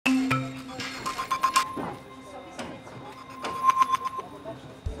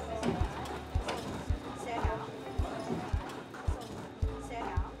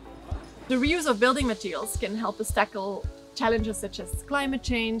The reuse of building materials can help us tackle challenges such as climate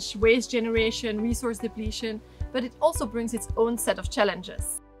change, waste generation, resource depletion, but it also brings its own set of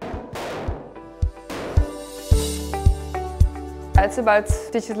challenges. It's about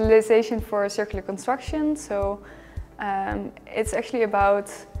digitalization for circular construction, so it's actually about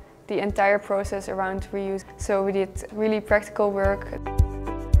the entire process around reuse. So we did really practical work.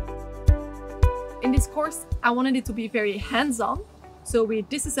 In this course, I wanted it to be very hands-on, so we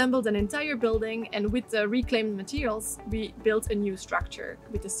disassembled an entire building, and with the reclaimed materials, we built a new structure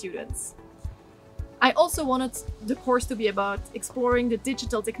with the students. I also wanted the course to be about exploring the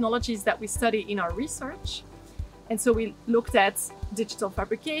digital technologies that we study in our research. And so we looked at digital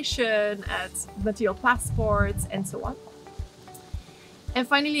fabrication, at material passports, and so on. And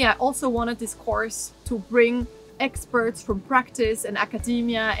finally, I also wanted this course to bring experts from practice and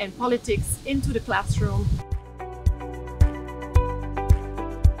academia and politics into the classroom.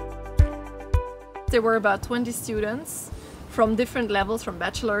 There were about 20 students from different levels, from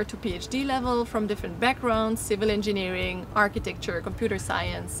bachelor to PhD level, from different backgrounds, civil engineering, architecture, computer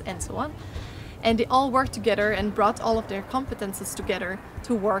science, and so on. And they all worked together and brought all of their competences together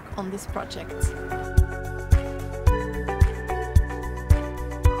to work on this project.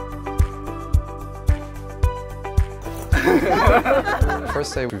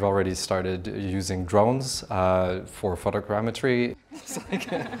 First day we've already started using drones for photogrammetry. It's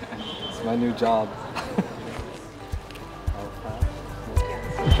my new job.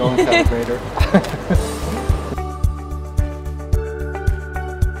 Drone calibrator.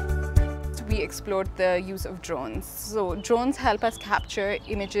 We explored the use of drones. So drones help us capture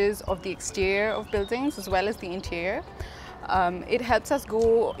images of the exterior of buildings as well as the interior. It helps us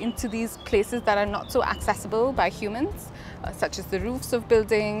go into these places that are not so accessible by humans, such as the roofs of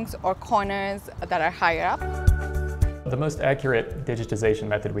buildings or corners that are higher up. The most accurate digitization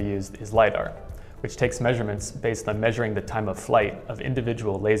method we used is LiDAR, which takes measurements based on measuring the time of flight of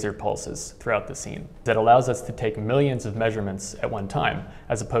individual laser pulses throughout the scene. That allows us to take millions of measurements at one time,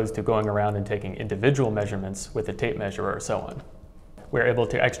 as opposed to going around and taking individual measurements with a tape measure or so on. We're able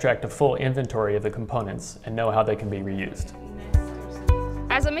to extract a full inventory of the components and know how they can be reused.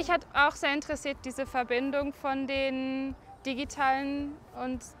 Also mich hat auch sehr interessiert diese Verbindung von den digitalen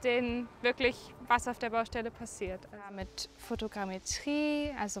und den wirklich, was auf der Baustelle passiert. Mit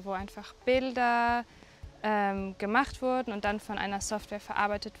Fotogrammetrie, also wo einfach Bilder gemacht wurden und dann von einer Software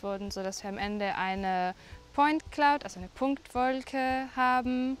verarbeitet wurden, sodass wir am Ende eine Point Cloud, also eine Punktwolke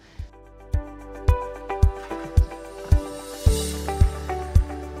haben.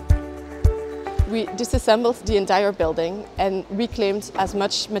 We disassembled the entire building and reclaimed as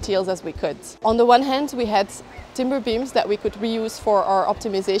much materials as we could. On the one hand, we had timber beams that we could reuse for our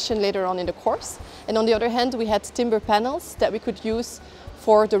optimization later on in the course. And on the other hand, we had timber panels that we could use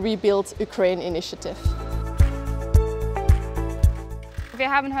for the Rebuild Ukraine initiative.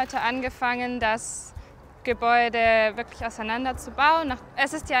 Wir haben heute angefangen, das Gebäude wirklich auseinanderzubauen.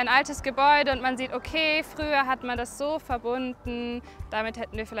 Es ist ja ein altes Gebäude und man sieht, okay, früher hat man das so verbunden, damit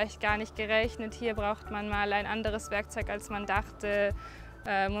hätten wir vielleicht gar nicht gerechnet. Hier braucht man mal ein anderes Werkzeug, als man dachte.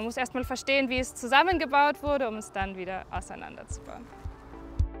 Man muss erst mal verstehen, wie es zusammengebaut wurde, um es dann wieder auseinanderzubauen.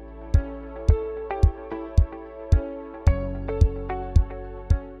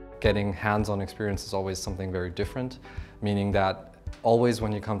 Getting hands-on experience is always something very different, meaning that always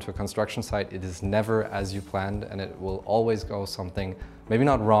when you come to a construction site, it is never as you planned, and it will always go something, maybe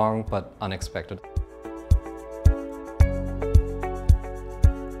not wrong, but unexpected.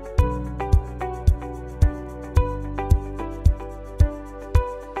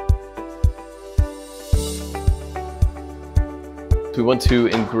 We want to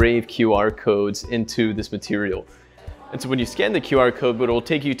engrave QR codes into this material. And so when you scan the QR code, what it will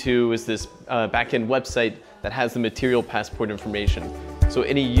take you to is this back-end website that has the material passport information. So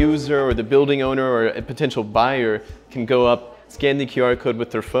any user or the building owner or a potential buyer can go up, scan the QR code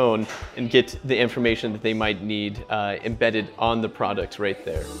with their phone, and get the information that they might need embedded on the product right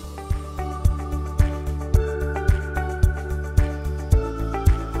there.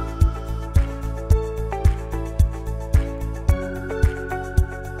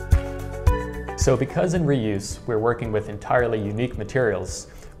 So because in reuse, we're working with entirely unique materials,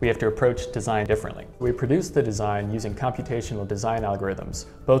 we have to approach design differently. We produce the design using computational design algorithms,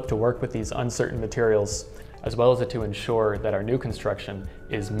 both to work with these uncertain materials, as well as to ensure that our new construction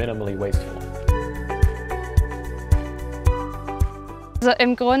is minimally wasteful. Also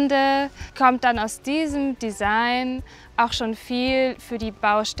im Grunde kommt dann aus diesem Design auch schon viel für die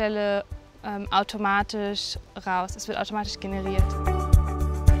Baustelle automatisch raus. Es wird automatisch generiert.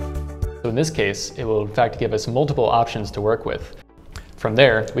 So in this case, it will in fact give us multiple options to work with. From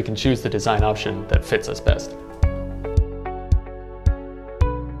there, we can choose the design option that fits us best.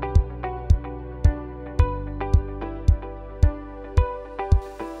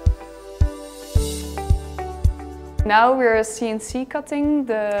 Now we're CNC cutting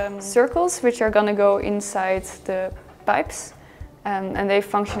the circles which are going to go inside the pipes, and they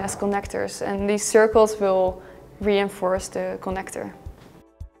function as connectors, and these circles will reinforce the connector.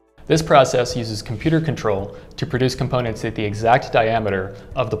 This process uses computer control to produce components at the exact diameter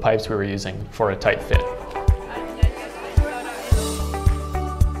of the pipes we were using for a tight fit.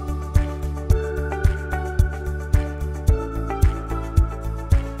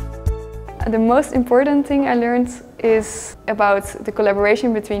 The most important thing I learned is about the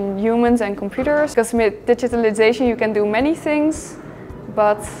collaboration between humans and computers. Because with digitalization you can do many things,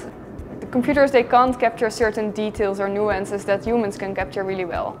 but the computers, they can't capture certain details or nuances that humans can capture really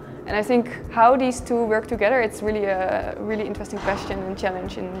well. And I think how these two work together, it's really a really interesting question and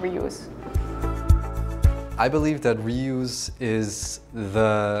challenge in reuse. I believe that reuse is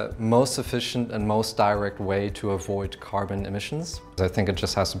the most efficient and most direct way to avoid carbon emissions. I think it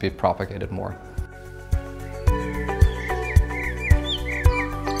just has to be propagated more.